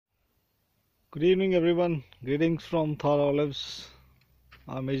Good evening, everyone. Greetings from Thar Olives.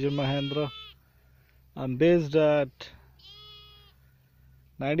 I'm Major Mahendra. I'm based at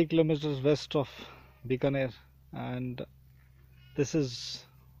 90 kilometers west of Bikaner, and this is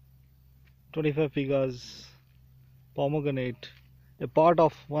 25 bighas pomegranate, a part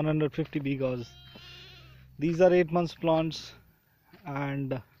of 150 bighas. These are 8 months plants,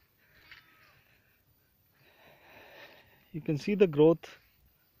 and you can see the growth.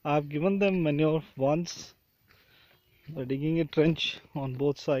 I've given them manure once by digging a trench on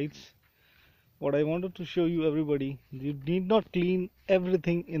both sides. What I wanted to show you, everybody, you need not clean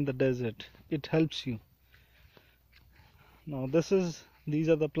everything in the desert. It helps you. Now these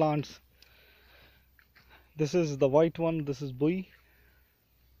are the plants. This is the white one, this is bui.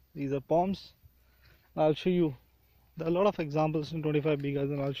 These are palms. I'll show you. There are a lot of examples in 25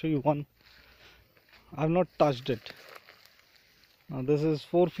 bighas, and I'll show you one. I've not touched it. Now this is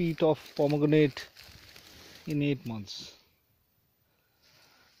 4 feet of pomegranate in 8 months.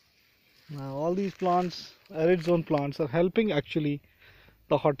 Now all these plants, arid zone plants, are helping actually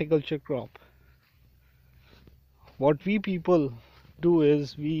the horticulture crop. What we people do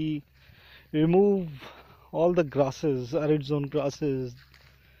is we remove all the grasses, arid zone grasses,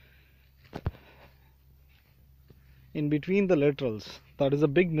 in between the laterals. That is a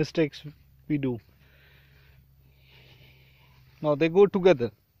big mistake we do. Now they go together.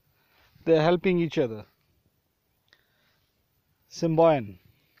 They are helping each other. Symbion.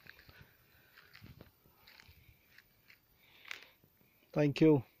 Thank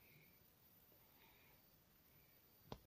you.